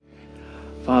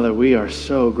Father, we are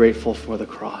so grateful for the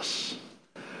cross.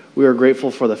 We are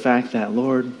grateful for the fact that,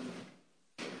 Lord,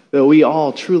 though we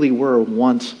all truly were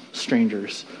once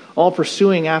strangers, all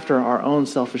pursuing after our own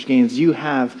selfish gains, you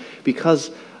have, because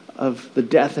of the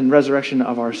death and resurrection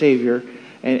of our Savior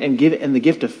and the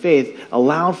gift of faith,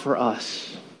 allowed for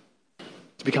us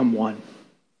to become one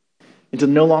and to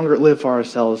no longer live for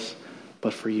ourselves,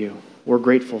 but for you. We're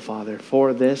grateful, Father,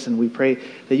 for this, and we pray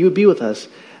that you would be with us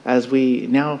as we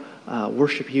now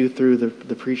worship you through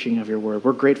the preaching of your word.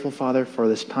 We're grateful, Father, for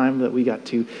this time that we got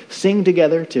to sing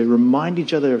together, to remind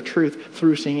each other of truth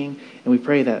through singing, and we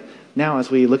pray that now as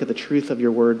we look at the truth of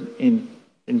your word in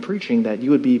preaching, that you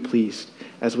would be pleased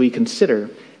as we consider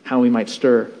how we might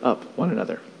stir up one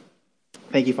another.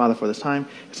 Thank you, Father, for this time.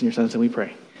 It's in your Son's name we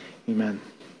pray. Amen.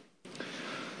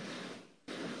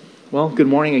 Well, good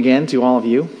morning again to all of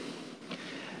you.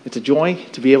 It's a joy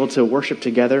to be able to worship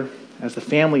together as the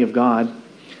family of God.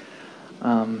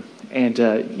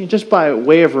 Just by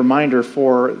way of reminder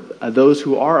for those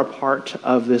who are a part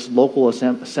of this local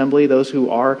assembly, those who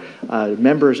are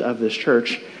members of this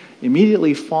church,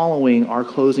 immediately following our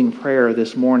closing prayer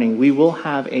this morning, we will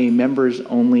have a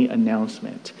members-only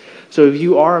announcement. So if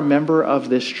you are a member of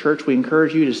this church, we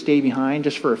encourage you to stay behind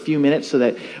just for a few minutes so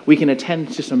that we can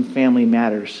attend to some family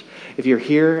matters. If you're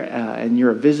here and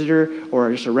you're a visitor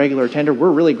or just a regular attender,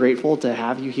 we're really grateful to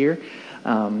have you here.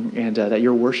 That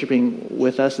you're worshiping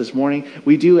with us this morning.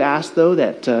 We do ask, though,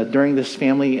 that during this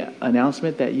family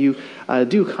announcement that you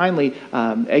do kindly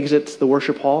exit the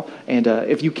worship hall. And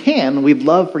if you can, we'd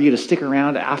love for you to stick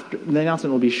around after. The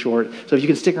announcement will be short. So if you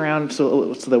can stick around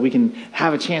so that we can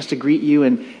have a chance to greet you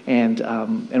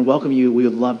and welcome you, we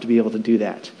would love to be able to do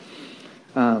that.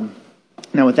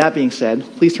 Now, with that being said,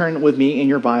 please turn with me in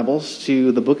your Bibles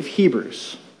to the book of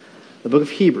Hebrews. The book of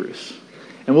Hebrews.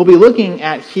 And we'll be looking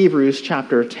at Hebrews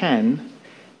chapter 10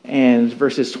 and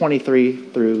verses 23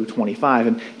 through 25.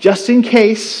 And just in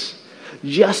case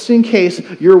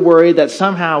you're worried that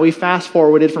somehow we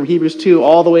fast-forwarded from Hebrews 2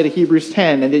 all the way to Hebrews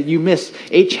 10 and that you missed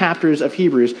 8 chapters of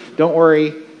Hebrews, don't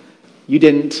worry, you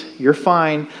didn't. You're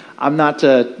fine. I'm not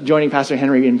joining Pastor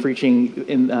Henry in preaching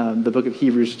in the book of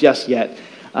Hebrews just yet.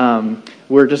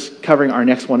 We're just covering our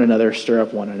next one another, stir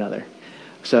up one another.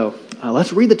 So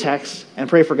let's read the text and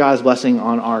pray for God's blessing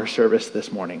on our service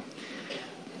this morning.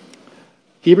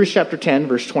 Hebrews chapter 10,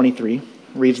 verse 23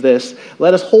 reads this: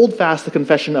 "Let us hold fast the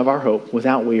confession of our hope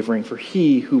without wavering, for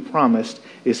he who promised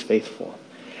is faithful.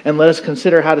 And let us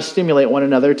consider how to stimulate one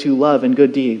another to love and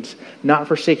good deeds, not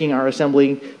forsaking our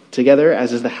assembling together,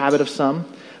 as is the habit of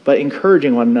some, but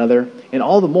encouraging one another, and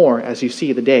all the more as you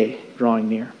see the day drawing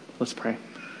near." Let's pray.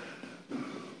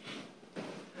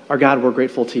 Our God, we're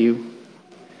grateful to you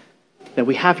that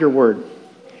we have your word,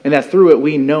 and that through it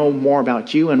we know more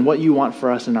about you and what you want for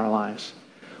us in our lives.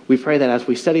 We pray that as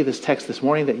we study this text this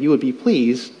morning, that you would be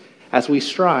pleased as we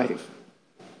strive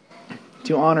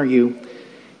to honor you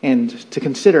and to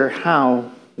consider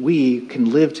how we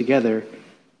can live together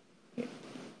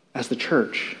as the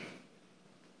church,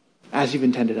 as you've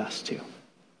intended us to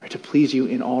please you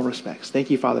in all respects. Thank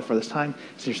you, Father, for this time.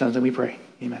 It's in your Son's name we pray.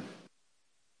 Amen.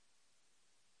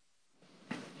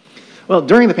 Well,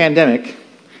 during the pandemic,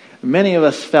 many of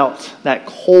us felt that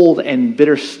cold and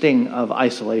bitter sting of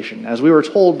isolation, as we were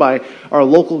told by our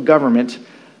local government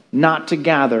not to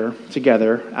gather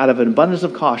together out of an abundance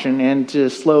of caution and to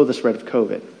slow the spread of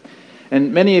COVID.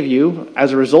 And many of you,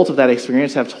 as a result of that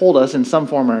experience, have told us in some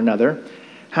form or another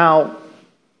how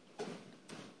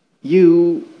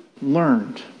you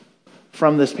learned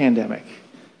from this pandemic,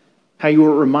 how you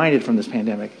were reminded from this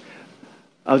pandemic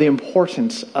of the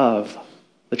importance of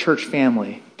the church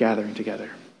family gathering together.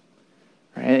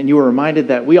 And you were reminded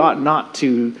that we ought not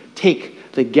to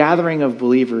take the gathering of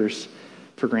believers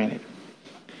for granted.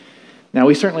 Now,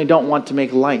 we certainly don't want to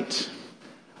make light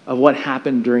of what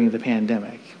happened during the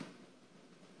pandemic,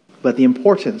 but the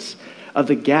importance of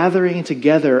the gathering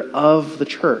together of the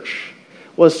church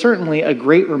was certainly a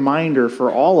great reminder for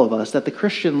all of us that the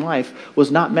Christian life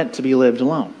was not meant to be lived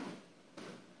alone.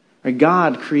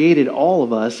 God created all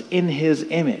of us in his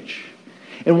image.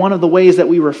 And one of the ways that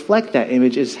we reflect that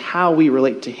image is how we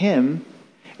relate to him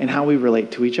and how we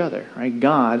relate to each other.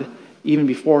 God, even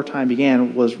before time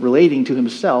began, was relating to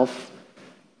himself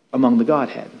among the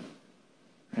Godhead.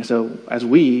 And so as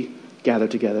we gather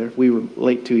together, we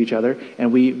relate to each other,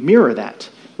 and we mirror that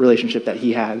relationship that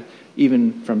he had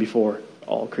even from before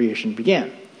all creation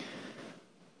began.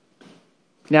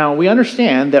 Now, we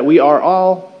understand that we are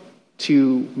all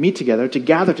to meet together, to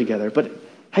gather together, but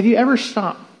have you ever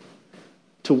stopped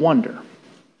to wonder,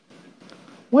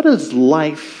 what does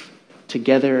life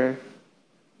together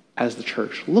as the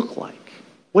church look like?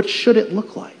 What should it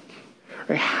look like?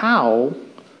 Right? How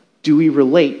do we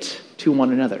relate to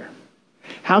one another?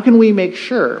 How can we make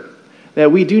sure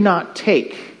that we do not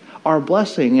take our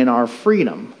blessing and our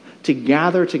freedom to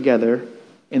gather together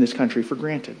in this country for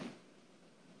granted?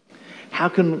 How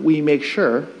can we make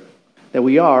sure that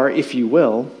we are, if you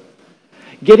will,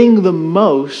 getting the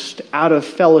most out of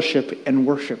fellowship and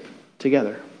worship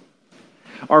together?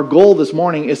 Our goal this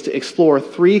morning is to explore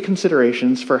 3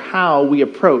 considerations for how we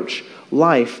approach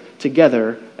life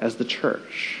together as the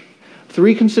church.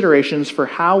 3 considerations for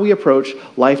how we approach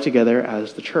life together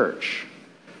as the church.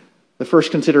 The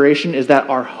first consideration is that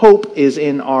our hope is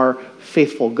in our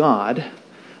faithful God.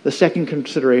 The second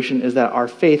consideration is that our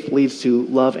faith leads to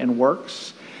love and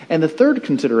works. And the third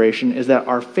consideration is that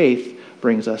our faith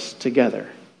brings us together.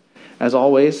 As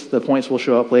always, the points will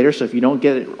show up later, so if you don't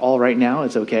get it all right now,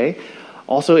 it's okay.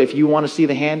 Also, if you want to see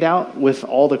the handout with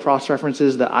all the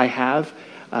cross-references that I have,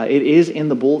 it is in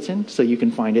the bulletin, so you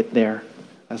can find it there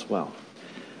as well.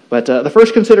 But the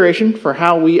first consideration for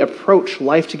how we approach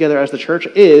life together as the church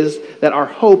is that our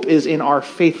hope is in our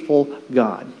faithful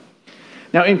God.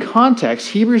 Now, in context,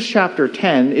 Hebrews chapter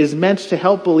 10 is meant to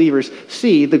help believers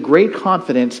see the great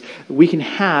confidence we can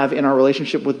have in our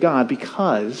relationship with God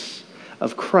because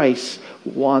of Christ's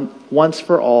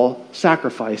once-for-all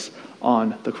sacrifice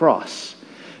on the cross.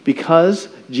 Because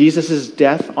Jesus'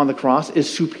 death on the cross is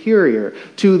superior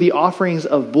to the offerings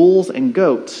of bulls and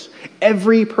goats,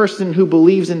 every person who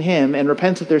believes in him and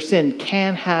repents of their sin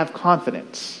can have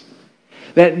confidence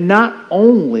that not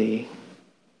only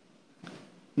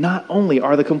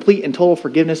are the complete and total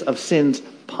forgiveness of sins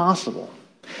possible,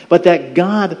 but that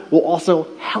God will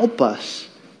also help us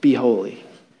be holy.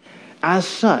 As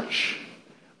such,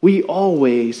 we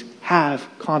always have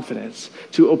confidence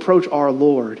to approach our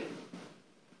Lord.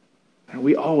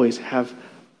 We always have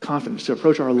confidence to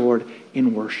approach our Lord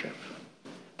in worship.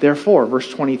 Therefore,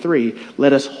 verse 23,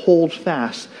 let us hold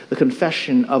fast the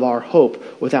confession of our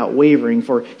hope without wavering,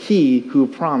 for he who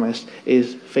promised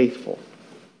is faithful.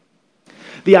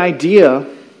 The idea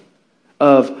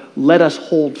of let us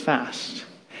hold fast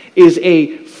is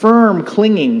a firm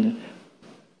clinging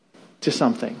to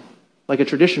something, like a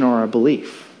tradition or a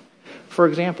belief. For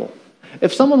example,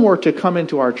 if someone were to come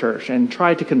into our church and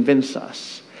try to convince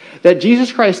us that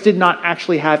Jesus Christ did not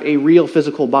actually have a real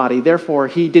physical body, therefore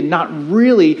he did not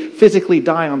really physically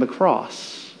die on the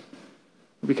cross.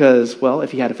 Because, well,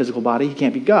 if he had a physical body, he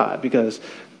can't be God, because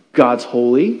God's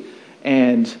holy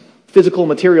and physical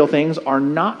material things are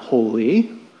not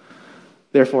holy,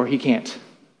 therefore he can't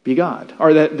be God.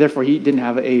 Or therefore he didn't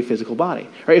have a physical body.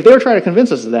 Right? If they were trying to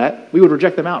convince us of that, we would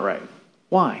reject them outright.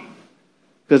 Why?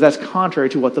 Because that's contrary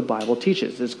to what the Bible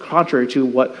teaches. It's contrary to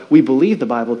what we believe the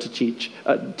Bible teaches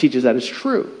that is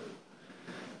true.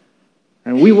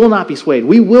 And we will not be swayed.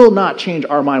 We will not change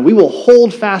our mind. We will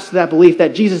hold fast to that belief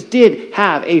that Jesus did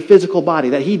have a physical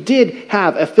body, that he did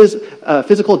have a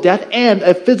physical death and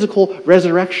a physical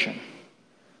resurrection.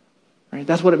 Right?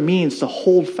 That's what it means to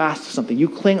hold fast to something. You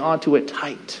cling onto it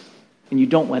tight and you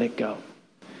don't let it go.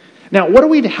 Now, what are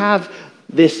we to have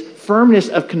this firmness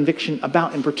of conviction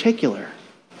about in particular?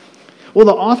 Well,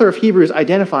 the author of Hebrews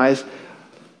identifies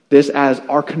this as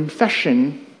our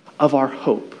confession of our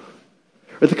hope.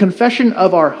 Or the confession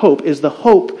of our hope is the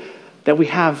hope that we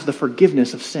have the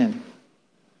forgiveness of sin.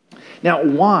 Now,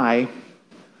 why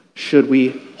should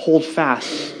we hold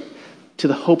fast to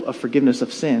the hope of forgiveness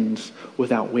of sins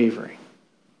without wavering?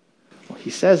 Well, he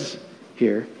says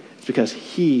here, it's because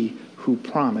he who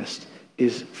promised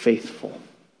is faithful.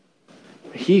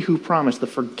 He who promised the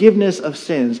forgiveness of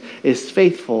sins is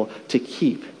faithful to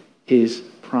keep his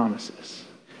promises.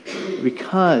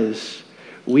 Because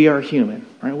we are human,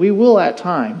 right? We will at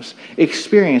times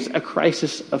experience a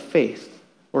crisis of faith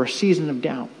or a season of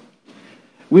doubt.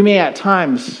 We may at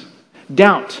times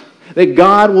doubt that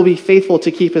God will be faithful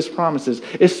to keep his promises,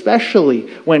 especially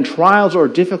when trials or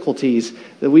difficulties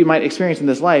that we might experience in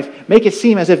this life make it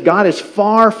seem as if God is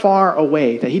far, far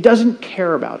away, that he doesn't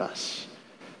care about us.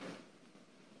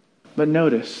 But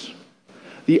notice,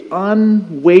 the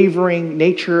unwavering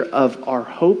nature of our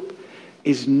hope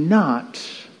is not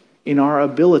in our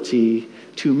ability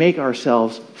to make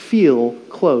ourselves feel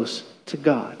close to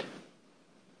God.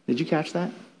 Did you catch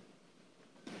that?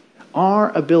 Our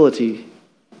ability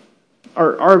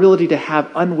to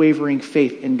have unwavering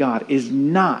faith in God is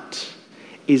not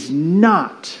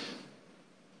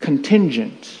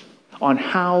contingent on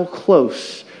how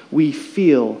close we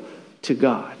feel to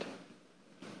God.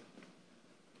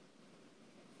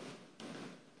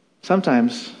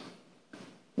 Sometimes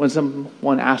when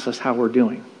someone asks us how we're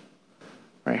doing,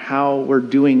 right, how we're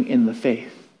doing in the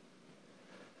faith,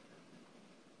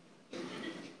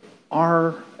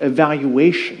 our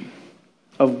evaluation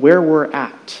of where we're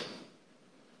at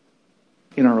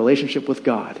in our relationship with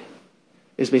God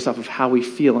is based off of how we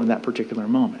feel in that particular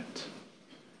moment.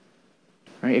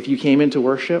 Right? If you came into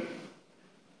worship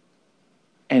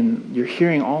and you're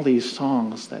hearing all these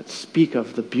songs that speak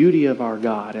of the beauty of our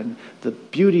God and the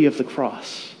beauty of the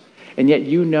cross, and yet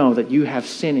you know that you have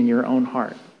sin in your own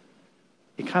heart,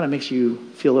 it kind of makes you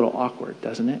feel a little awkward,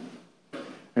 doesn't it?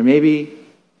 Or maybe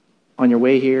on your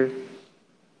way here,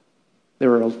 there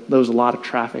was a lot of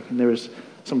traffic and there was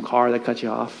some car that cut you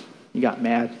off. You got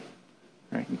mad.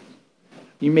 Right?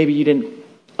 Maybe you didn't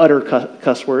utter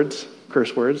curse words.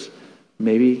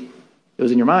 Maybe it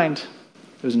was in your mind.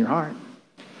 It was in your heart.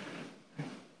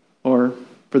 Or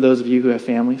for those of you who have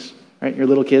families, right? Your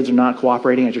little kids are not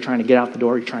cooperating as you're trying to get out the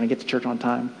door. You're trying to get to church on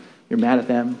time. You're mad at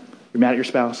them. You're mad at your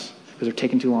spouse because they're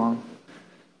taking too long.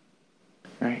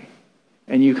 Right?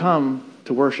 And you come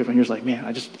to worship and you're just like, man,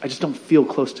 I just don't feel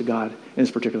close to God in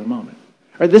this particular moment.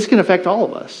 Right? This can affect all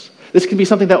of us. This can be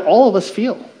something that all of us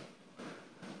feel.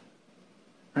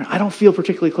 Right? I don't feel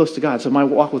particularly close to God, so my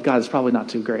walk with God is probably not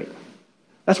too great.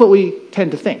 That's what we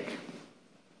tend to think.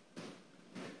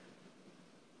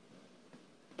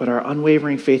 But our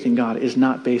unwavering faith in God is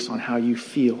not based on how you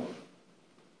feel.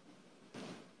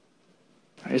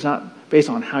 It's not based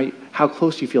on how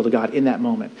close you feel to God in that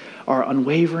moment. Our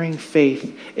unwavering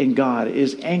faith in God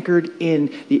is anchored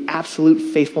in the absolute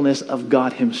faithfulness of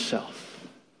God himself.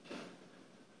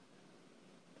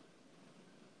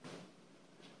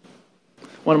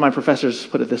 One of my professors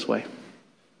put it this way.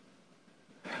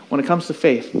 When it comes to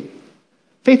faith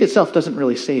itself doesn't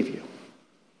really save you.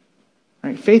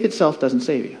 Right? Faith itself doesn't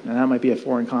save you. And that might be a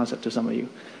foreign concept to some of you.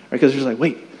 Right? Because you're just like,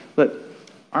 wait, but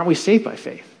aren't we saved by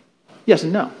faith? Yes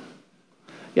and no.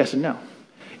 Yes and no.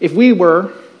 If we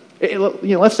were,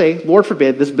 let's say, Lord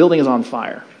forbid, this building is on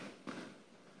fire.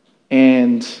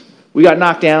 And we got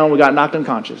knocked down, we got knocked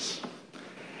unconscious.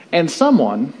 And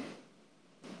someone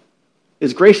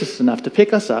is gracious enough to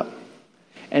pick us up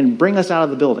and bring us out of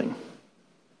the building.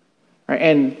 Right?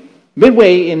 And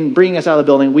midway in bringing us out of the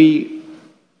building, we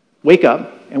wake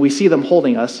up and we see them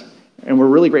holding us, and we're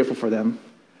really grateful for them.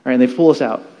 Right? And they pull us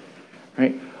out.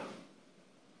 Right?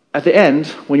 At the end,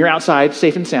 when you're outside,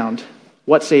 safe and sound,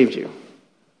 what saved you?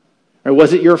 Or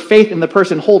was it your faith in the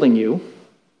person holding you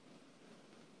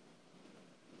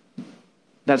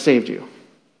that saved you?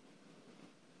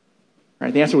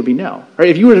 Right? The answer would be no. Right?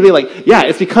 If you were to be like, yeah,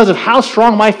 it's because of how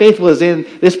strong my faith was in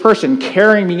this person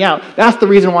carrying me out, that's the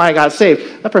reason why I got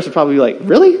saved. That person would probably be like,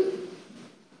 really?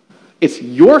 It's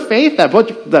your faith that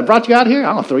brought you out here?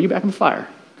 I'm going to throw you back in the fire.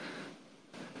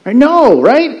 Right? No,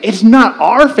 right? It's not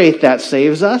our faith that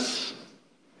saves us.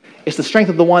 It's the strength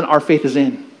of the one our faith is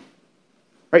in.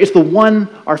 Right? It's the one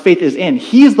our faith is in.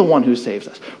 He's the one who saves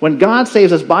us. When God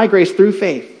saves us by grace through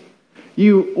faith,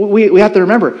 we have to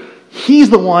remember, he's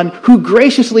the one who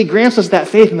graciously grants us that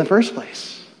faith in the first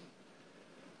place.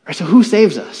 Right? So who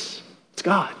saves us? It's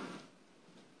God.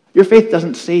 Your faith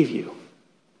doesn't save you.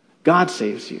 God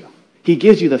saves you. He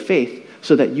gives you the faith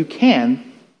so that you can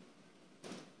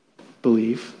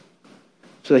believe,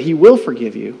 so that he will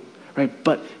forgive you, right?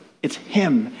 But it's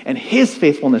him and his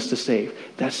faithfulness to save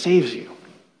that saves you.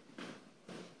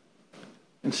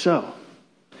 And so,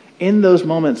 in those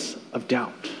moments of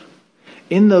doubt,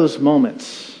 in those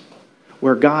moments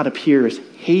where God appears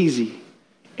hazy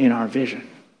in our vision,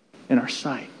 in our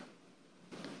sight,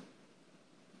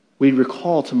 we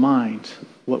recall to mind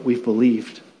what we've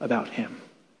believed about him.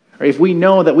 Or if we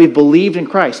know that we've believed in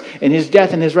Christ and his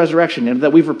death and his resurrection and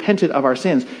that we've repented of our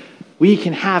sins, we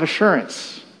can have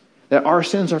assurance that our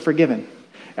sins are forgiven.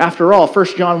 After all,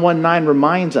 1 John 1:9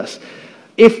 reminds us,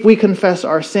 if we confess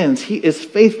our sins, he is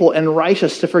faithful and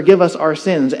righteous to forgive us our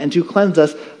sins and to cleanse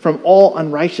us from all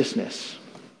unrighteousness.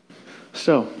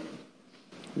 So,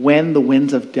 when the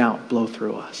winds of doubt blow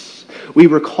through us, we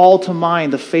recall to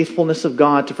mind the faithfulness of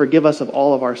God to forgive us of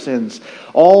all of our sins,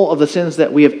 all of the sins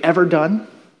that we have ever done,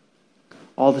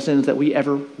 all the sins that we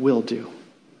ever will do.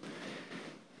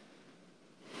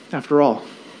 After all,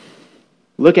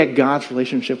 look at God's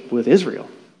relationship with Israel.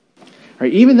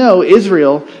 Right? Even though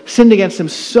Israel sinned against him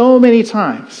so many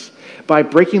times by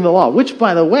breaking the law, which,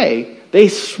 by the way, they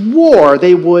swore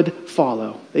they would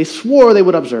follow. They swore they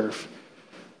would observe.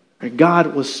 Right?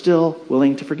 God was still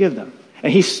willing to forgive them.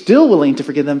 And he's still willing to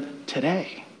forgive them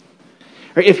today.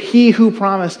 Right? If he who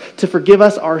promised to forgive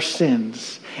us our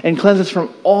sins and cleanse us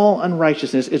from all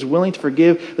unrighteousness is willing to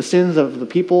forgive the sins of the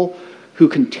people who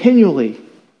continually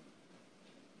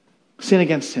sin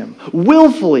against him,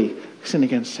 willfully sin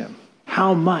against him,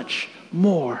 how much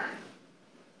more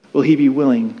will he be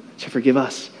willing to forgive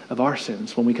us of our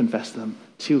sins when we confess them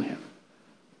to him.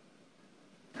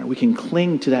 And we can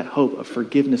cling to that hope of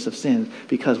forgiveness of sins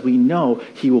because we know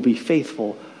he will be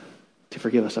faithful to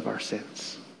forgive us of our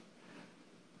sins.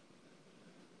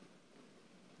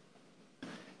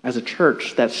 As a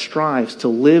church that strives to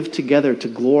live together to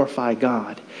glorify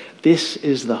God, this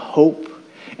is the hope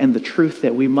and the truth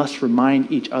that we must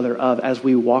remind each other of as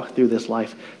we walk through this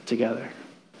life together.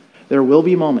 There will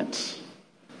be moments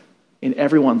in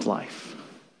everyone's life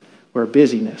where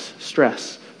busyness,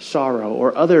 stress, sorrow,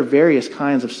 or other various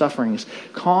kinds of sufferings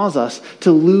cause us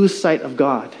to lose sight of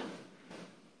God.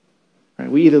 Right?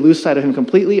 We either lose sight of him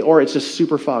completely or it's just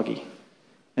super foggy.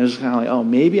 And it's kind of like, oh,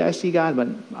 maybe I see God, but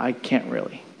I can't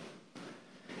really.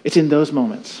 It's in those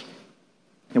moments.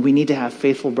 And we need to have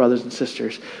faithful brothers and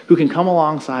sisters who can come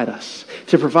alongside us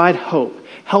to provide hope,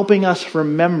 helping us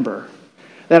remember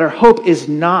that our hope is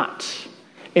not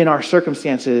in our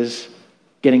circumstances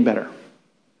getting better.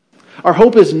 Our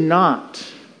hope is not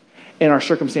in our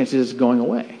circumstances going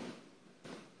away.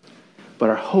 But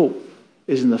our hope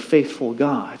is in the faithful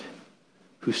God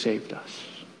who saved us.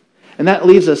 And that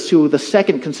leads us to the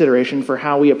second consideration for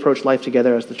how we approach life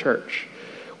together as the church,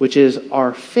 which is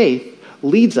our faith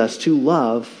leads us to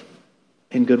love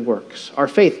and good works. Our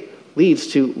faith leads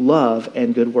to love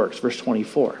and good works, verse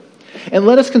 24. And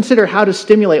let us consider how to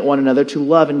stimulate one another to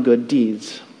love and good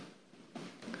deeds.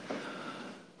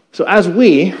 So as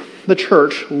we, the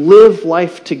church, live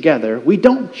life together, we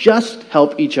don't just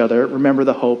help each other remember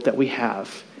the hope that we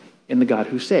have in the God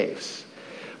who saves,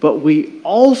 but we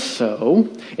also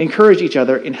encourage each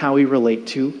other in how we relate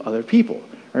to other people.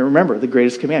 Right? Remember, the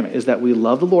greatest commandment is that we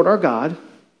love the Lord our God,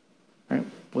 right,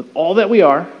 with all that we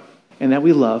are, and that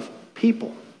we love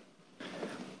people.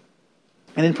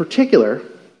 And in particular,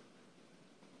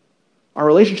 our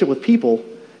relationship with people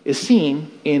is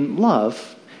seen in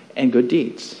love and good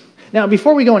deeds. Now,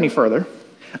 before we go any further,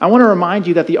 I want to remind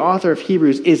you that the author of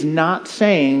Hebrews is not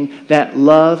saying that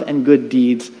love and good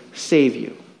deeds save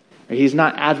you. He's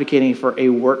not advocating for a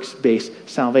works-based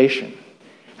salvation.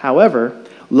 However,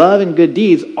 love and good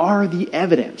deeds are the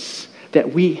evidence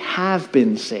that we have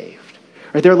been saved.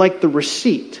 Right? They're like the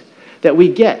receipt that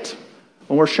we get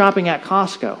when we're shopping at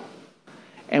Costco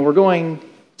and we're trying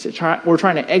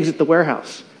to exit the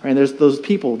warehouse. Right? And there's those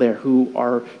people there who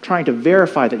are trying to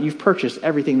verify that you've purchased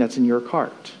everything that's in your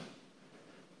cart.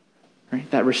 Right?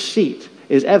 That receipt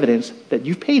is evidence that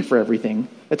you've paid for everything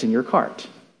that's in your cart.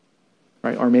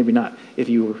 Right? Or maybe not if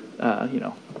you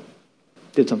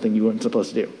did something you weren't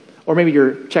supposed to do. Or maybe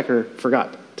your checker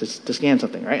forgot to scan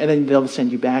something, right? And then they'll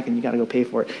send you back and you got to go pay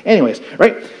for it. Anyways,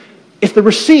 right? It's the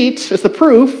receipt, it's the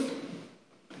proof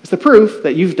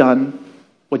that you've done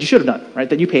what you should have done, right?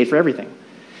 That you paid for everything.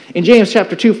 In James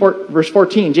chapter 2, verse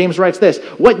 14, James writes this: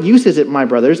 "What use is it, my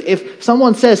brothers, if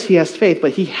someone says he has faith,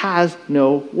 but he has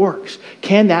no works?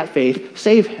 Can that faith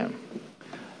save him?"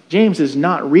 James is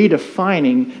not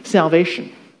redefining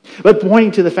salvation, but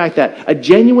pointing to the fact that a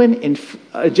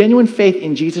genuine faith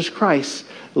in Jesus Christ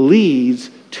leads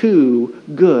to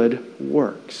good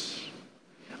works.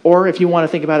 Or if you want to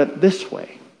think about it this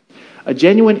way, a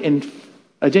genuine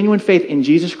faith in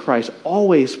Jesus Christ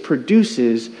always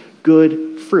produces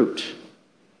good fruit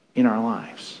in our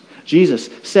lives. Jesus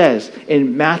says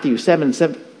in Matthew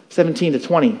 7:17 to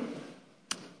 20,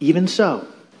 "Even so,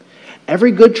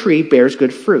 every good tree bears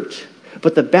good fruit,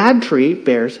 but the bad tree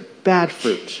bears bad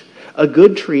fruit. A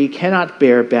good tree cannot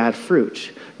bear bad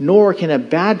fruit, nor can a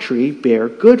bad tree bear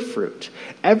good fruit.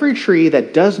 Every tree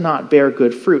that does not bear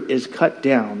good fruit is cut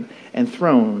down and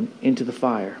thrown into the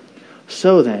fire.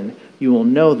 So then, you will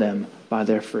know them by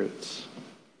their fruits."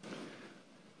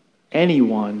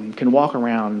 Anyone can walk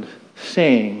around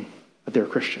saying that they're a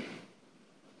Christian.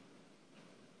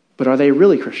 But are they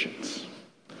really Christians?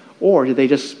 Or did they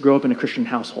just grow up in a Christian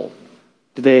household?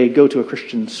 Did they go to a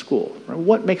Christian school?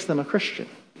 What makes them a Christian?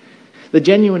 The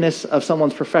genuineness of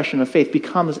someone's profession of faith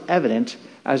becomes evident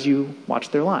as you watch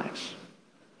their lives.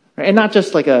 And not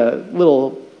just like a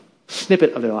little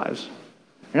snippet of their lives.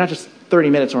 Not just 30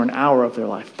 minutes or an hour of their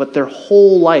life, but their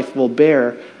whole life will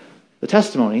bear the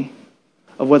testimony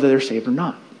of whether they're saved or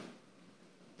not.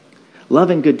 Love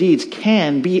and good deeds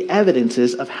can be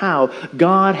evidences of how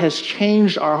God has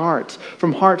changed our hearts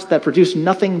from hearts that produce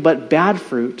nothing but bad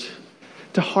fruit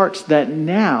to hearts that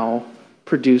now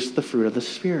produce the fruit of the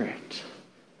Spirit.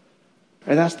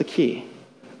 And that's the key.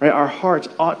 Right? Our hearts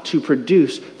ought to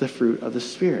produce the fruit of the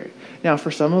Spirit. Now,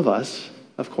 for some of us,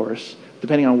 of course,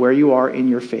 depending on where you are in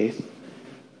your faith,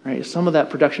 right, some of that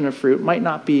production of fruit might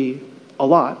not be a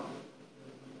lot,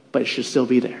 but it should still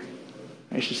be there.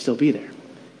 It should still be there.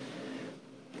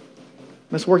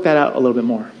 Let's work that out a little bit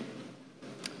more.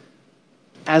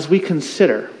 As we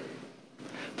consider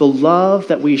the love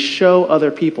that we show other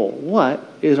people. What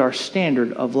is our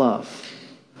standard of love?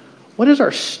 What is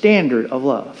our standard of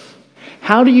love?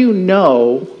 How do you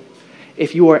know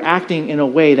if you are acting in a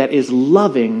way that is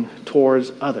loving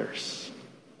towards others?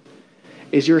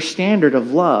 Is your standard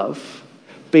of love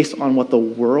based on what the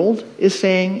world is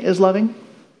saying is loving?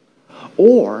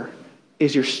 Or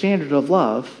is your standard of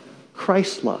love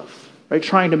Christ's love, right?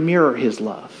 Trying to mirror his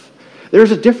love.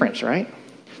 There's a difference, right?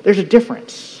 There's a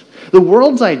difference. The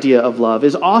world's idea of love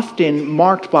is often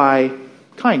marked by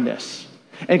kindness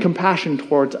and compassion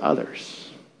towards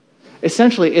others.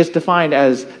 Essentially, it's defined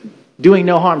as doing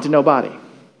no harm to nobody.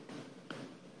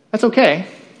 That's okay,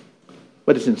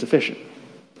 but it's insufficient.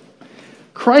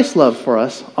 Christ's love for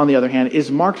us, on the other hand, is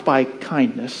marked by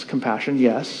kindness, compassion,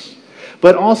 yes,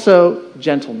 but also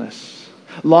gentleness,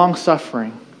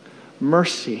 long-suffering,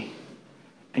 mercy,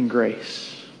 and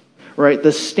grace. Right?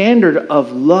 The standard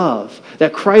of love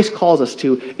that Christ calls us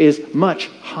to is much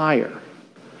higher.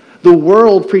 The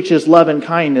world preaches love and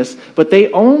kindness, but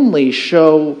they only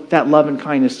show that love and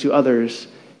kindness to others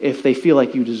if they feel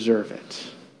like you deserve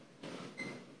it.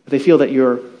 If they feel that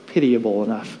you're pitiable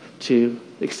enough to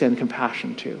extend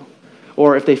compassion to.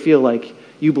 Or if they feel like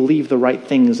you believe the right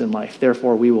things in life,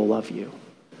 therefore we will love you.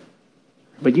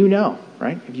 But you know,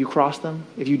 right? If you cross them,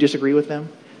 if you disagree with them,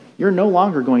 you're no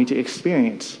longer going to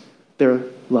experience their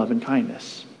love and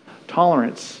kindness.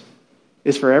 Tolerance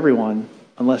is for everyone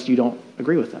unless you don't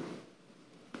agree with them.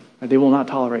 They will not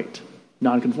tolerate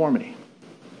nonconformity.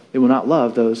 They will not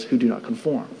love those who do not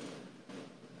conform.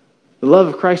 The love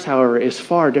of Christ, however, is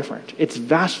far different. It's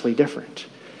vastly different.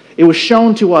 It was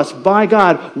shown to us by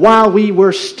God while we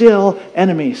were still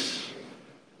enemies.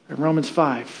 In Romans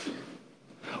 5.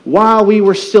 While we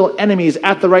were still enemies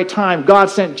at the right time,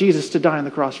 God sent Jesus to die on the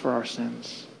cross for our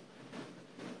sins.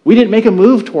 We didn't make a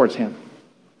move towards him.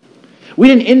 We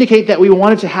didn't indicate that we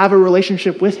wanted to have a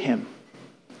relationship with him.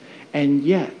 And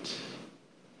yet,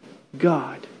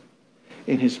 God,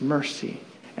 in his mercy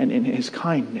and in his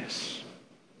kindness,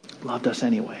 loved us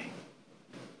anyway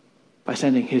by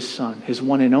sending his Son, his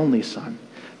one and only Son,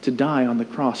 to die on the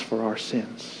cross for our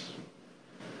sins.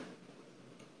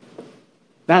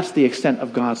 That's the extent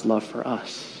of God's love for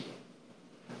us.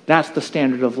 That's the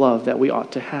standard of love that we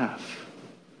ought to have.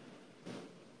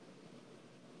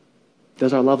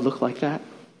 Does our love look like that?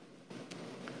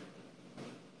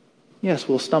 Yes,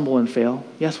 we'll stumble and fail.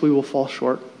 Yes, we will fall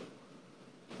short.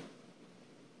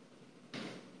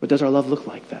 But does our love look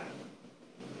like that?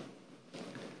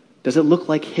 Does it look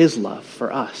like his love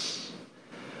for us?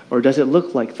 Or does it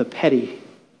look like the petty,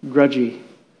 grudgy,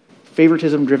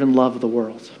 favoritism-driven love of the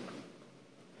world?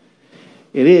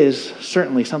 It is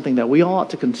certainly something that we all ought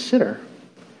to consider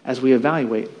as we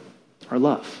evaluate our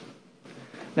love.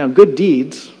 Now, good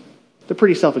deeds, they're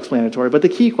pretty self-explanatory, but the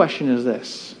key question is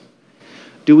this.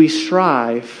 Do we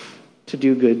strive to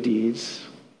do good deeds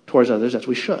towards others as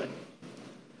we should?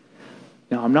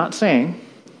 Now, I'm not saying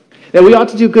that we ought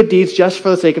to do good deeds just for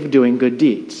the sake of doing good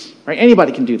deeds. Right?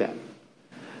 Anybody can do that.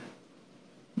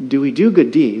 Do we do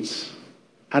good deeds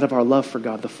out of our love for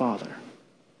God the Father?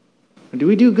 Or do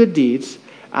we do good deeds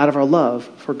out of our love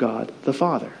for God the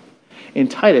Father? In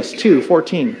Titus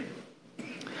 2:14,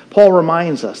 Paul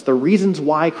reminds us the reasons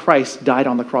why Christ died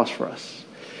on the cross for us.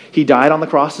 He died on the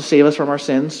cross to save us from our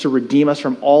sins, to redeem us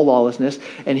from all lawlessness,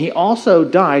 and he also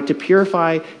died to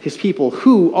purify his people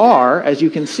who are, as you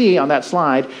can see on that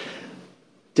slide,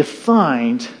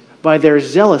 defined by their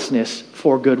zealousness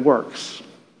for good works.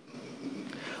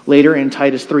 Later in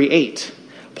Titus 3:8,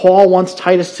 Paul wants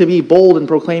Titus to be bold in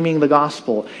proclaiming the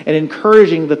gospel and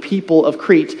encouraging the people of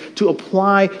Crete to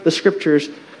apply the scriptures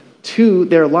to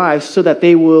their lives so that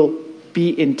they will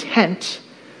be intent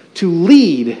to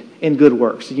lead in good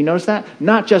works. Did you notice that?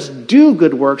 Not just do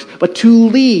good works, but to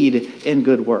lead in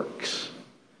good works.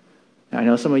 Now, I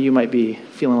know some of you might be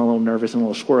feeling a little nervous and a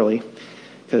little squirrely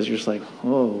because you're just like,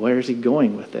 oh, where is he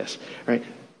going with this? Right?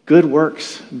 Good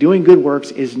works, doing good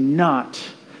works is not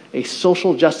a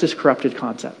social justice corrupted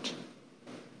concept.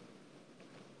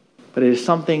 But it is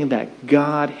something that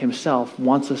God himself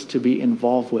wants us to be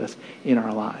involved with in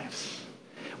our lives.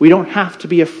 We don't have to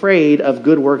be afraid of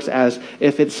good works as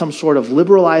if it's some sort of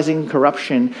liberalizing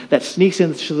corruption that sneaks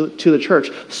into the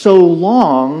church, so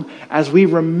long as we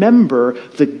remember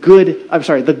the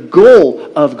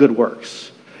goal of good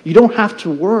works. You don't have to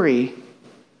worry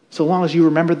so long as you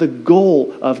remember the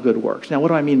goal of good works. Now, what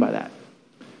do I mean by that?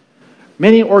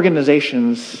 Many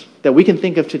organizations that we can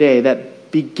think of today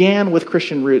that began with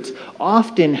Christian roots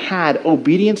often had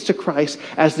obedience to Christ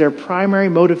as their primary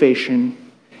motivation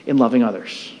in loving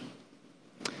others.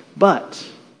 But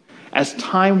as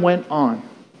time went on,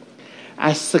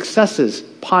 as successes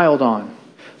piled on,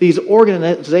 these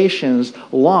organizations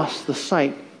lost the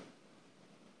sight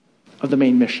of the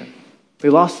main mission. They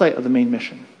lost sight of the main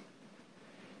mission.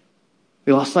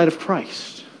 They lost sight of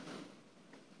Christ.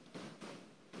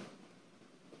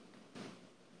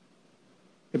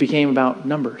 It became about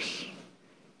numbers.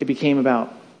 It became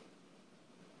about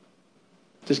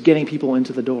just getting people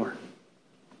into the door.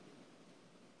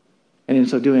 And in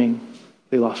so doing,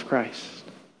 they lost Christ.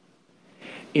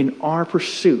 In our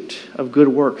pursuit of good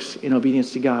works in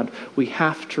obedience to God, we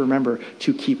have to remember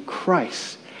to keep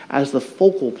Christ as the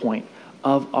focal point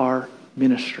of our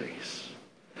ministries.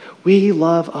 We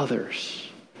love others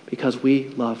because we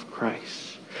love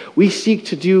Christ. We seek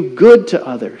to do good to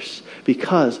others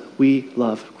because we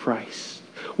love Christ.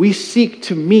 We seek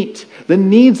to meet the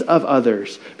needs of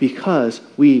others because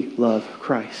we love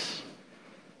Christ.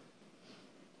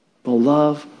 The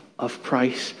love of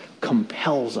Christ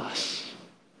compels us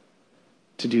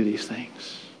to do these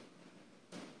things.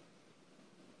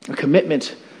 A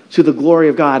commitment to the glory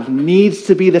of God needs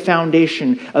to be the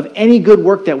foundation of any good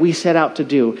work that we set out to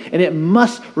do, and it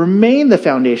must remain the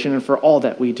foundation for all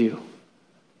that we do.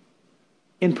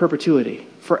 In perpetuity,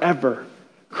 forever,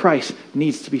 Christ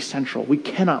needs to be central. We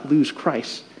cannot lose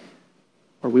Christ,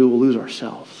 or we will lose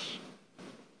ourselves.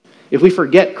 If we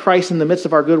forget Christ in the midst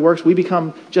of our good works, we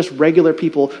become just regular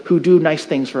people who do nice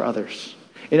things for others.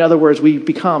 In other words, we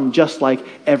become just like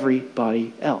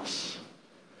everybody else.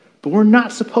 But we're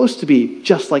not supposed to be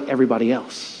just like everybody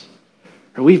else.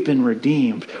 We've been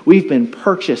redeemed. We've been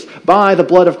purchased by the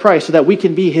blood of Christ so that we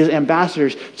can be his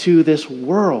ambassadors to this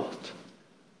world.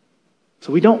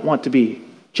 So we don't want to be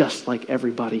just like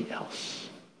everybody else.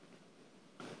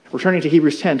 Returning to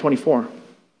Hebrews 10:24,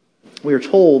 we are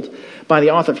told by the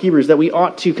author of Hebrews that we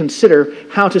ought to consider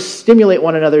how to stimulate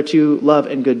one another to love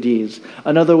and good deeds.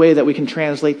 Another way that we can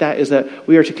translate that is that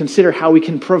we are to consider how we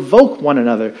can provoke one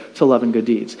another to love and good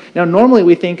deeds. Now, normally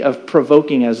we think of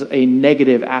provoking as a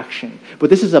negative action, but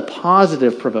this is a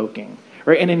positive provoking,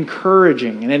 right? An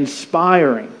encouraging and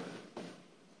inspiring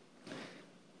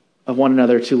of one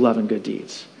another to love and good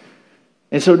deeds.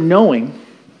 And so knowing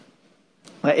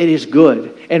that it is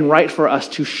good and right for us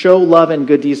to show love and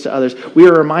good deeds to others, we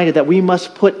are reminded that we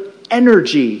must put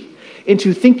energy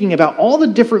into thinking about all the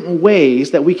different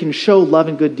ways that we can show love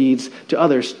and good deeds to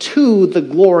others to the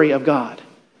glory of God.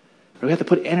 We have to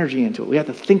put energy into it. We have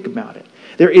to think about it.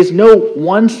 There is no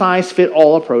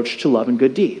one-size-fit-all approach to love and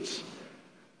good deeds.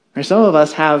 Some of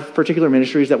us have particular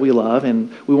ministries that we love, and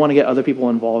we want to get other people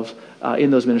involved in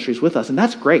those ministries with us, and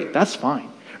that's great. That's fine.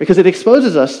 Because it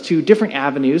exposes us to different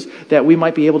avenues that we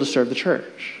might be able to serve the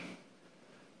church.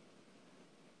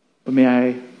 But may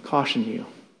I caution you,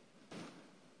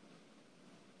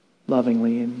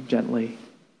 lovingly and gently,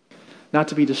 not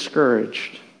to be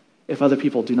discouraged if other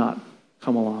people do not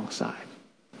come alongside.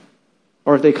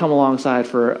 Or if they come alongside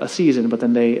for a season, but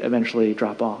then they eventually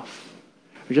drop off.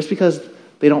 Or just because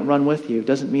they don't run with you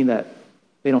doesn't mean that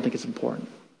they don't think it's important.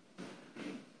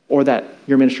 Or that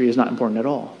your ministry is not important at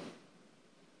all.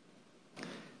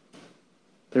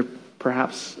 There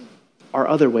perhaps are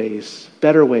other ways,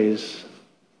 better ways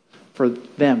for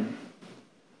them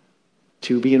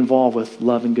to be involved with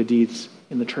love and good deeds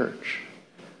in the church.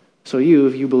 So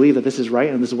if you believe that this is right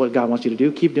and this is what God wants you to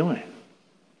do, keep doing it.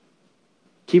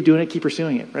 Keep doing it, keep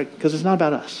pursuing it, right? Because it's not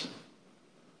about us.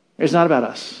 It's not about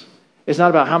us. It's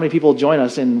not about how many people join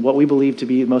us in what we believe to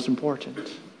be most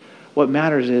important. What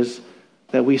matters is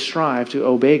that we strive to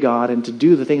obey God and to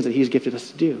do the things that he's gifted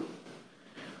us to do.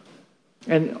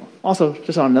 And also,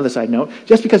 just on another side note,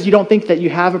 just because you don't think that you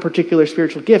have a particular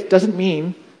spiritual gift doesn't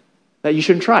mean that you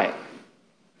shouldn't try it.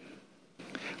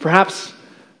 Perhaps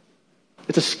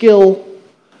it's a skill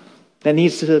that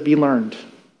needs to be learned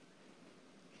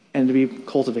and to be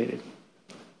cultivated,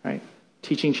 right?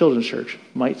 Teaching children's church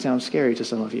might sound scary to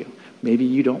some of you. Maybe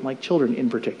you don't like children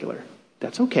in particular.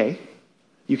 That's okay.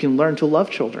 You can learn to love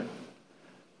children.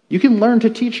 You can learn to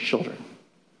teach children.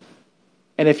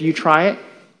 And if you try it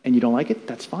and you don't like it,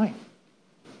 that's fine.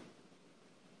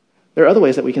 There are other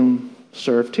ways that we can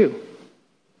serve too.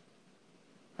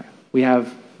 We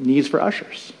have needs for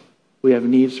ushers. We have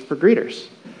needs for greeters.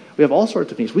 We have all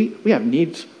sorts of needs. We have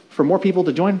needs for more people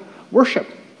to join worship.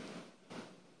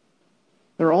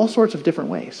 There are all sorts of different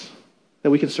ways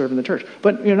that we can serve in the church.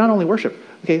 But not only worship.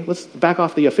 Okay, let's back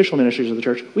off the official ministries of the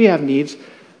church. We have needs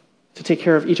to take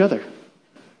care of each other.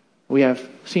 We have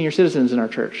senior citizens in our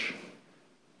church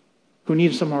who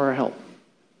need some of our help.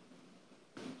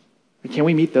 Can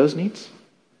we meet those needs?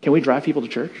 Can we drive people to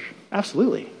church?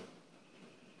 Absolutely.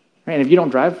 Right? And if you don't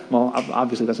drive, well,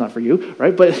 obviously that's not for you,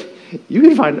 right? But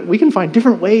we can find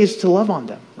different ways to love on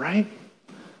them, right?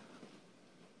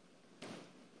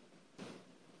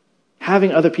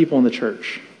 having other people in the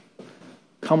church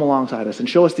come alongside us and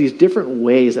show us these different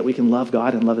ways that we can love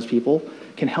God and love his people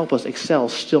can help us excel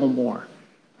still more.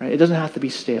 Right? It doesn't have to be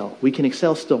stale. We can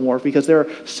excel still more because there are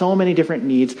so many different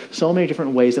needs, so many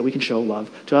different ways that we can show love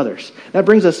to others. That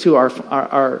brings us to our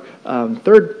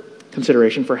third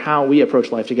consideration for how we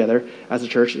approach life together as a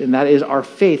church, and that is our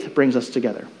faith brings us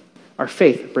together. Our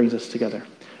faith brings us together.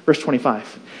 Verse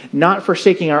 25, not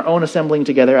forsaking our own assembling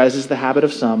together, as is the habit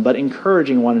of some, but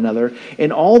encouraging one another,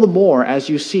 and all the more as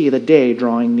you see the day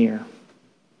drawing near.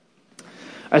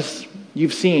 As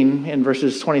you've seen in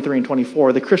verses 23 and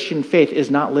 24, the Christian faith is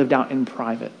not lived out in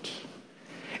private.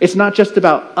 It's not just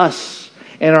about us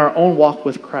and our own walk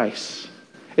with Christ.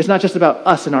 It's not just about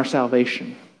us and our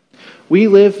salvation. We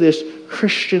live this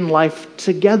Christian life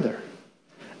together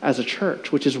as a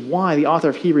church, which is why the author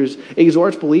of Hebrews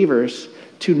exhorts believers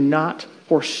to not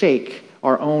forsake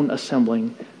our own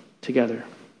assembling together.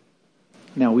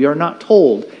 Now, we are not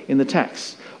told in the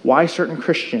text why certain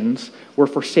Christians were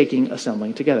forsaking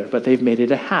assembling together, but they've made it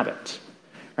a habit.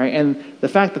 Right? And the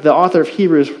fact that the author of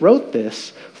Hebrews wrote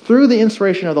this through the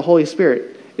inspiration of the Holy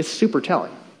Spirit is super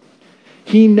telling.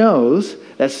 He knows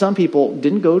that some people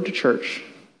didn't go to church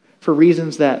for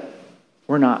reasons that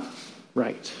were not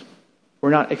right,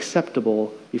 were not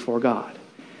acceptable before God.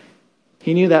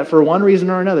 He knew that for one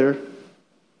reason or another,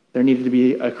 there needed to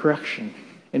be a correction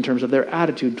in terms of their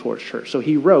attitude towards church. So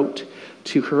he wrote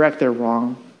to correct their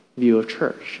wrong view of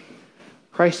church.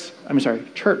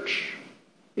 Church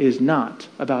is not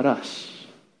about us.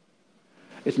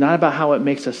 It's not about how it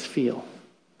makes us feel.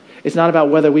 It's not about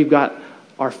whether we've got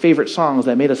our favorite songs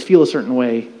that made us feel a certain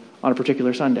way on a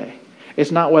particular Sunday.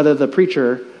 It's not whether the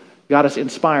preacher got us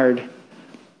inspired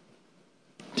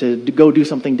to go do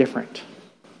something different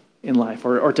in life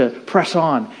or to press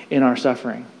on in our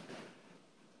suffering.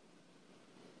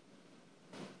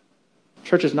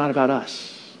 Church is not about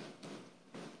us.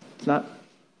 It's not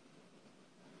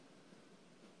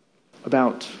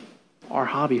about our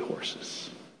hobby horses.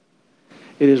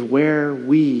 It is where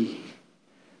we,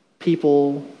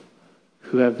 people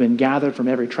who have been gathered from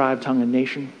every tribe, tongue, and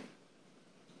nation,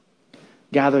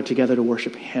 gather together to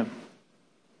worship him.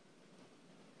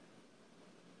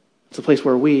 It's a place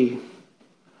where we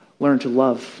learn to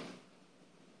love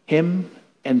him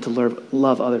and to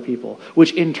love other people,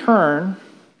 which in turn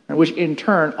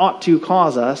ought to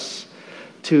cause us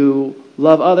to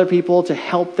love other people, to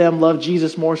help them love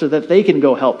Jesus more so that they can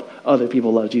go help other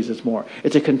people love Jesus more.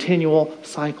 It's a continual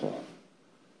cycle.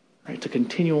 Right? It's a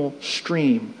continual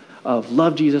stream of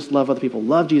love Jesus, love other people,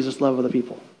 love Jesus, love other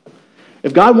people.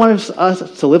 If God wanted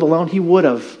us to live alone, he would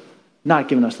have not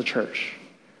given us the church.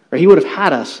 Or he would have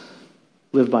had us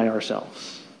live by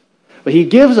ourselves. But he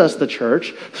gives us the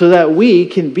church so that we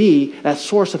can be that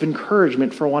source of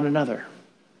encouragement for one another.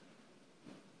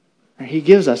 He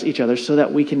gives us each other so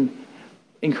that we can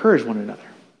encourage one another.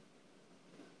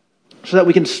 So that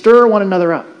we can stir one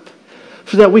another up.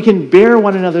 So that we can bear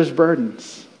one another's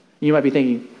burdens. You might be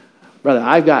thinking, brother,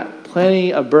 I've got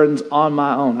plenty of burdens on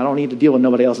my own. I don't need to deal with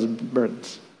nobody else's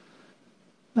burdens.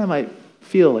 That might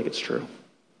feel like it's true.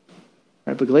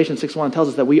 Right? But Galatians 6:1 tells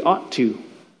us that we ought to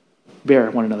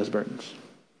bear one another's burdens.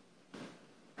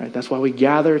 Right? That's why we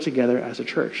gather together as a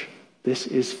church. This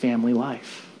is family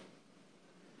life.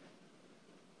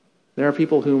 There are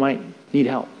people who might need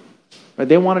help. Right?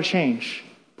 They want to change,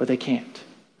 but they can't.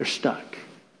 They're stuck.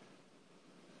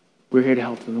 We're here to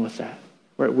help them with that.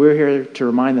 We're here to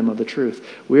remind them of the truth.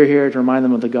 We're here to remind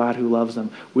them of the God who loves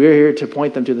them. We're here to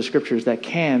point them to the scriptures that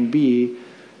can be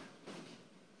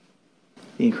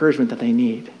the encouragement that they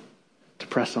need to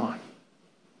press on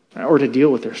or to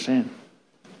deal with their sin.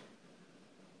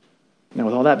 Now,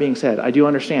 with all that being said, I do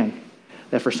understand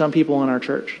that for some people in our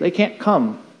church, they can't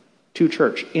come to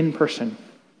church in person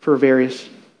for various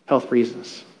health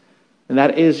reasons. And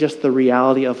that is just the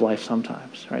reality of life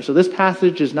sometimes. Right? So this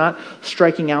passage is not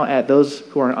striking out at those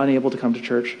who are unable to come to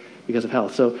church because of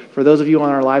health. So for those of you on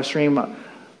our live stream,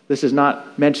 this is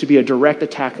not meant to be a direct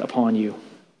attack upon you.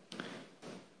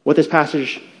 What this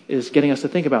passage is getting us to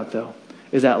think about, though,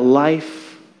 is that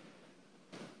life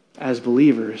as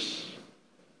believers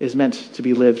is meant to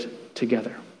be lived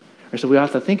together. So we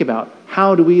have to think about,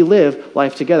 how do we live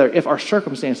life together if our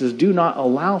circumstances do not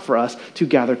allow for us to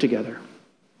gather together?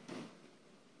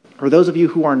 For those of you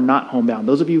who are not homebound,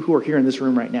 those of you who are here in this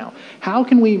room right now, how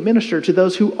can we minister to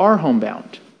those who are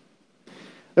homebound?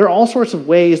 There are all sorts of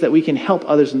ways that we can help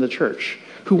others in the church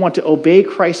who want to obey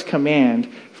Christ's command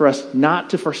for us not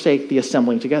to forsake the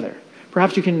assembling together.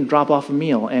 Perhaps you can drop off a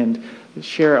meal and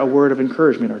share a word of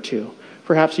encouragement or two.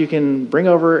 Perhaps you can bring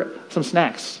over some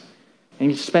snacks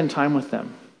and you spend time with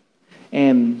them.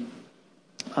 And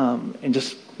and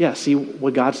just, see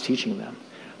what God's teaching them.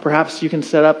 Perhaps you can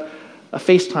set up a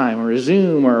FaceTime or a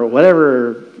Zoom or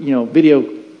whatever,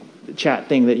 video chat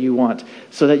thing that you want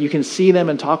so that you can see them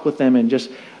and talk with them and just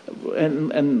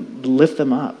and lift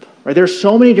them up. Right? There's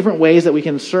so many different ways that we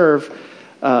can serve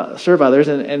others,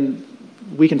 and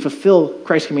we can fulfill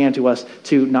Christ's command to us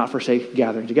to not forsake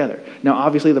gathering together. Now,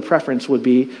 obviously, the preference would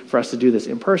be for us to do this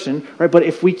in person, right? But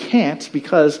if we can't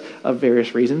because of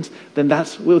various reasons, then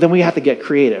we have to get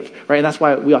creative, right? And that's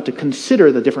why we ought to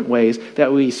consider the different ways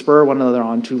that we spur one another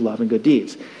on to love and good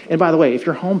deeds. And by the way, if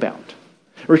you're homebound,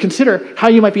 or consider how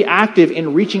you might be active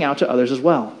in reaching out to others as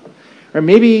well. Or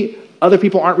maybe other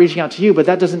people aren't reaching out to you, but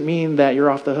that doesn't mean that you're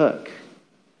off the hook.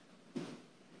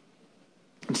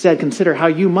 Instead, consider how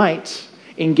you might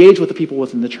engage with the people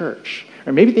within the church.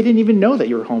 Or maybe they didn't even know that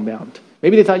you were homebound.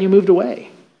 Maybe they thought you moved away.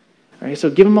 Right?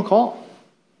 So give them a call.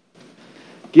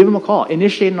 Give them a call.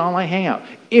 Initiate an online hangout.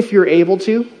 If you're able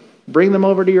to, bring them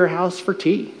over to your house for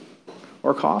tea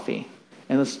or coffee.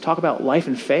 And let's talk about life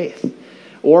and faith.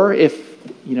 Or if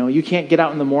you can't get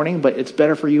out in the morning, but it's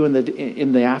better for you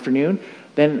in the afternoon,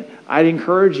 then I'd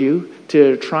encourage you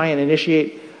to try and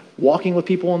initiate walking with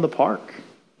people in the park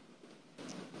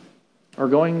or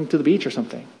going to the beach or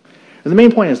something. And the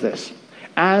main point is this.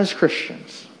 As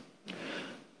Christians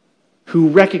who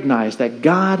recognize that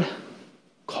God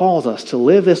calls us to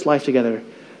live this life together,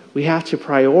 we have to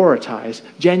prioritize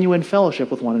genuine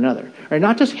fellowship with one another. Right?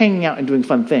 Not just hanging out and doing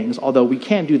fun things, although we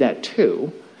can do that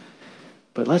too,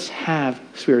 but let's have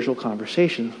spiritual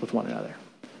conversations with one another.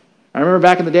 I remember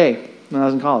back in the day when I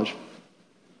was in college,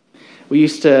 we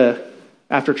used to,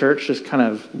 after church, just kind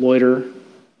of loiter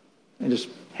and just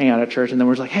hang out at church, and then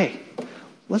we're just like, hey,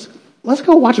 let's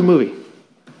go watch a movie.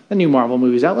 The new Marvel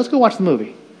movie's out. Let's go watch the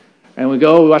movie. And we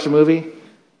watch the movie,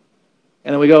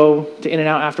 and then we go to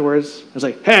In-N-Out afterwards. It's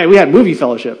like, hey, we had movie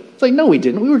fellowship. It's like, no, we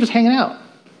didn't. We were just hanging out.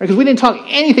 Because we didn't talk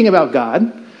anything about God.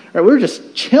 Right? We were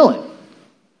just chilling.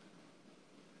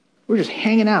 We were just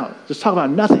hanging out. Just talking about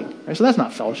nothing. Right? So that's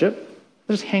not fellowship.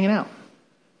 We're just hanging out.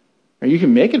 Right? You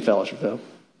can make it fellowship, though.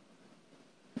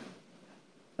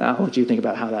 I'll let you think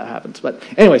about how that happens. But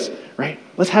anyways, right?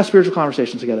 Let's have spiritual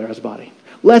conversations together as a body.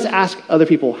 Let's ask other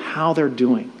people how they're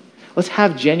doing. Let's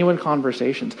have genuine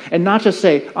conversations. And not just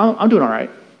say, I'm doing all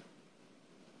right.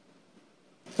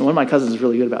 And one of my cousins is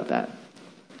really good about that.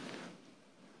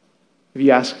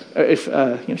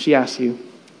 If she asks you,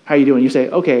 how are you doing? You say,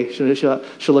 okay. She'll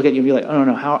look at you and be like, oh,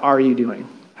 no, how are you doing?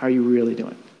 How are you really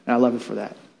doing? And I love her for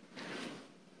that.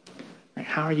 Right,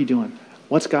 how are you doing?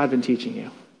 What's God been teaching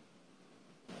you?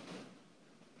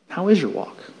 How is your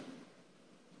walk?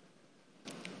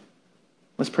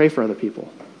 Let's pray for other people.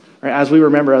 Right, as we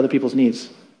remember other people's needs,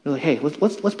 we're like, hey,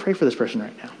 let's pray for this person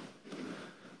right now.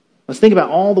 Let's think about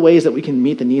all the ways that we can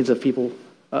meet the needs of people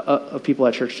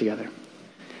at church together.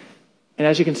 And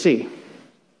as you can see,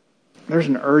 there's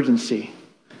an urgency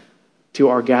to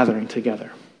our gathering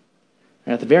together.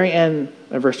 And at the very end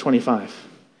of verse 25,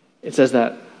 it says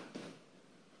that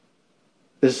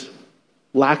this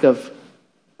lack of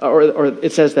or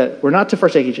it says that we're not to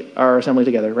forsake our assembly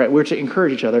together, right? We're to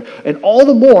encourage each other. And all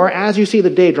the more as you see the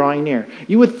day drawing near.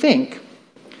 You would think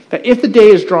that if the day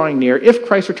is drawing near, if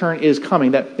Christ's return is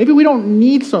coming, that maybe we don't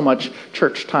need so much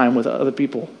church time with other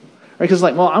people. Right? Because it's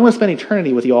like, well, I'm going to spend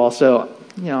eternity with you all, so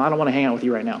I don't want to hang out with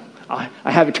you right now. I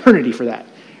have eternity for that.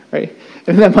 Right?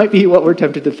 And that might be what we're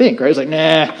tempted to think, right? It's like,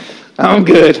 nah, I'm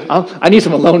good. I need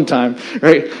some alone time,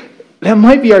 right? That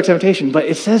might be our temptation, but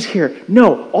it says here,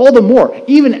 no, all the more,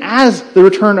 even as the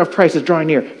return of Christ is drawing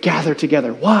near, gather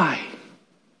together. Why?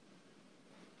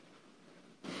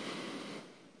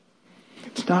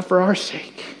 It's not for our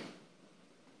sake.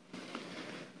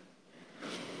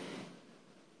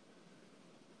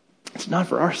 It's not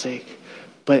for our sake,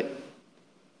 but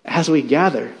as we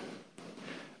gather,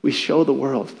 we show the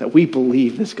world that we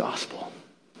believe this gospel.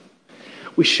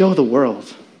 We show the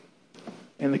world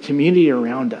and the community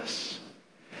around us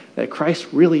that Christ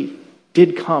really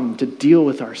did come to deal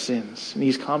with our sins, and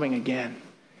he's coming again.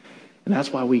 And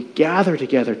that's why we gather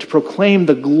together to proclaim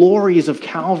the glories of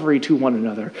Calvary to one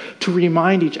another, to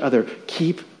remind each other,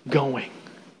 keep going.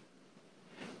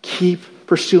 Keep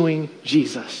pursuing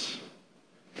Jesus.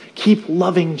 Keep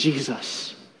loving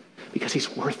Jesus, because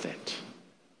he's worth it.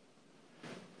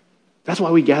 That's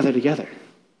why we gather together.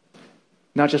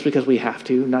 Not just because we have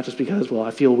to, not just because, well,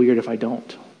 I feel weird if I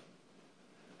don't.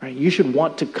 Right? You should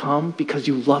want to come because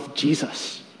you love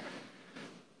Jesus.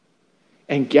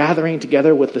 And gathering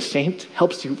together with the saints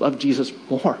helps you love Jesus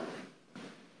more.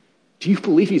 Do you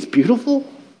believe he's beautiful?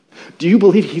 Do you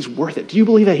believe he's worth it? Do you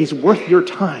believe that he's worth your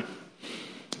time?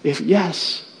 If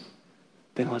yes,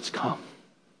 then let's come.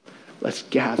 Let's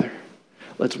gather.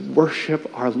 Let's worship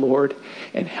our Lord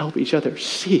and help each other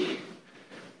see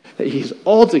that he's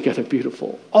altogether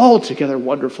beautiful, altogether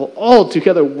wonderful,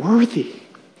 altogether worthy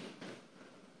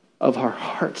of our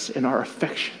hearts and our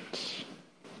affections.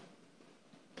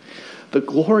 The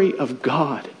glory of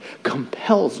God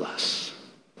compels us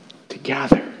to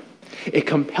gather. It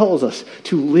compels us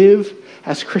to live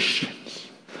as Christians.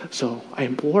 So I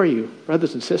implore you,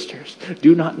 brothers and sisters,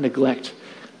 do not neglect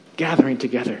gathering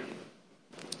together.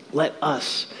 Let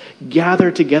us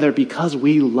gather together because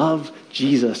we love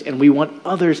Jesus and we want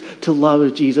others to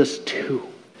love Jesus too.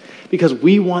 Because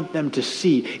we want them to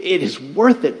see it is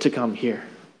worth it to come here.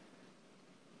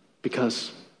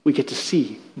 Because we get to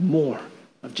see more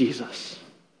of Jesus.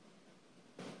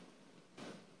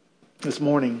 This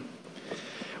morning,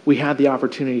 we had the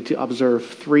opportunity to observe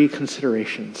 3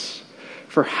 considerations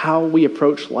for how we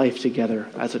approach life together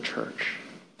as a church.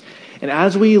 And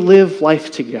as we live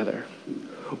life together,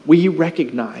 we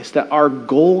recognize that our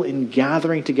goal in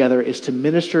gathering together is to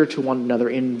minister to one another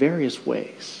in various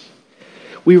ways.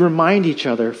 We remind each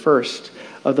other first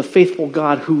of the faithful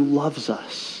God who loves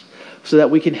us so that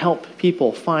we can help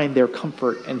people find their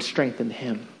comfort and strength in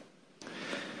him.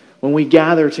 When we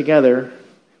gather together,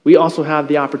 we also have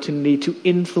the opportunity to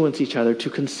influence each other, to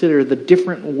consider the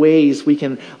different ways we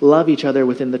can love each other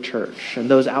within the church and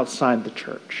those outside the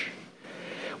church.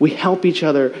 We help each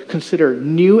other consider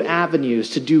new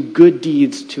avenues to do good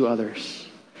deeds to others.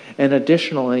 And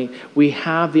additionally, we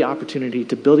have the opportunity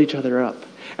to build each other up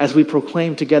as we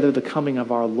proclaim together the coming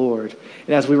of our Lord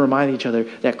and as we remind each other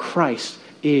that Christ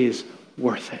is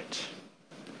worth it.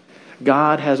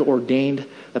 God has ordained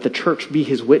that the church be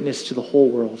his witness to the whole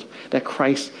world, that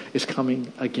Christ is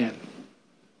coming again.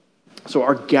 So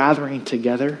our gathering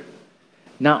together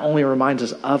not only reminds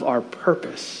us of our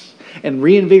purpose and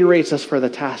reinvigorates us for the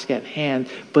task at hand,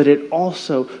 but it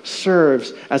also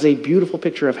serves as a beautiful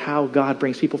picture of how God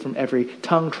brings people from every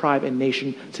tongue, tribe, and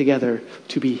nation together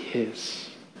to be his,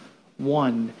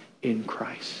 one in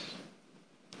Christ.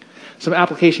 Some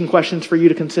application questions for you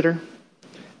to consider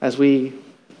as we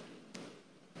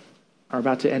are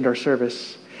about to end our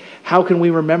service. How can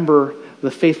we remember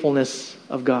the faithfulness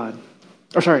of God?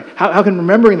 How can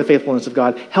remembering the faithfulness of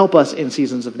God help us in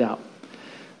seasons of doubt?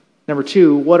 Number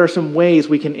 2, what are some ways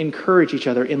we can encourage each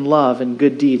other in love and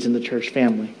good deeds in the church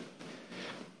family?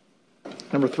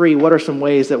 Number 3, what are some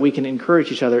ways that we can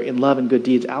encourage each other in love and good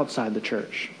deeds outside the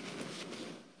church?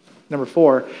 Number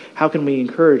 4, how can we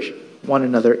encourage one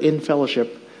another in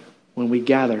fellowship when we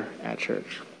gather at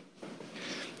church?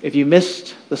 If you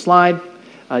missed the slide,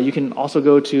 you can also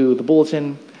go to the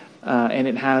bulletin, and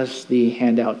it has the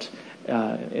handout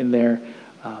in there.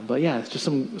 But yeah, it's just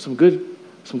some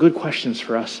good questions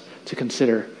for us to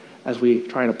consider as we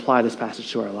try and apply this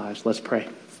passage to our lives. Let's pray.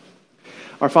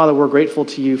 Our Father, we're grateful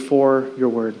to you for your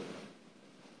word,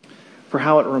 for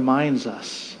how it reminds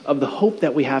us of the hope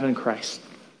that we have in Christ,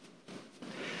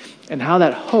 and how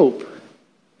that hope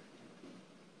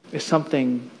is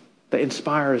something that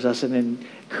inspires us and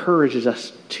encourages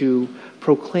us to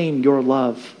proclaim your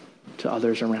love to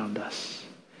others around us.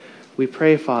 We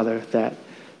pray, Father, that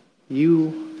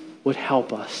you would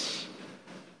help us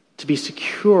to be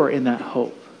secure in that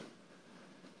hope,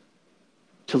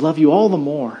 to love you all the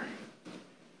more,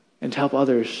 and to help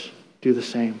others do the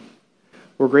same.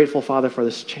 We're grateful, Father, for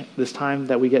this time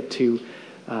that we get to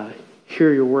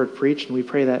hear your word preached, and we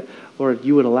pray that, Lord,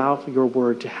 you would allow your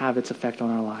word to have its effect on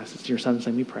our lives. It's in your Son's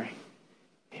name we pray.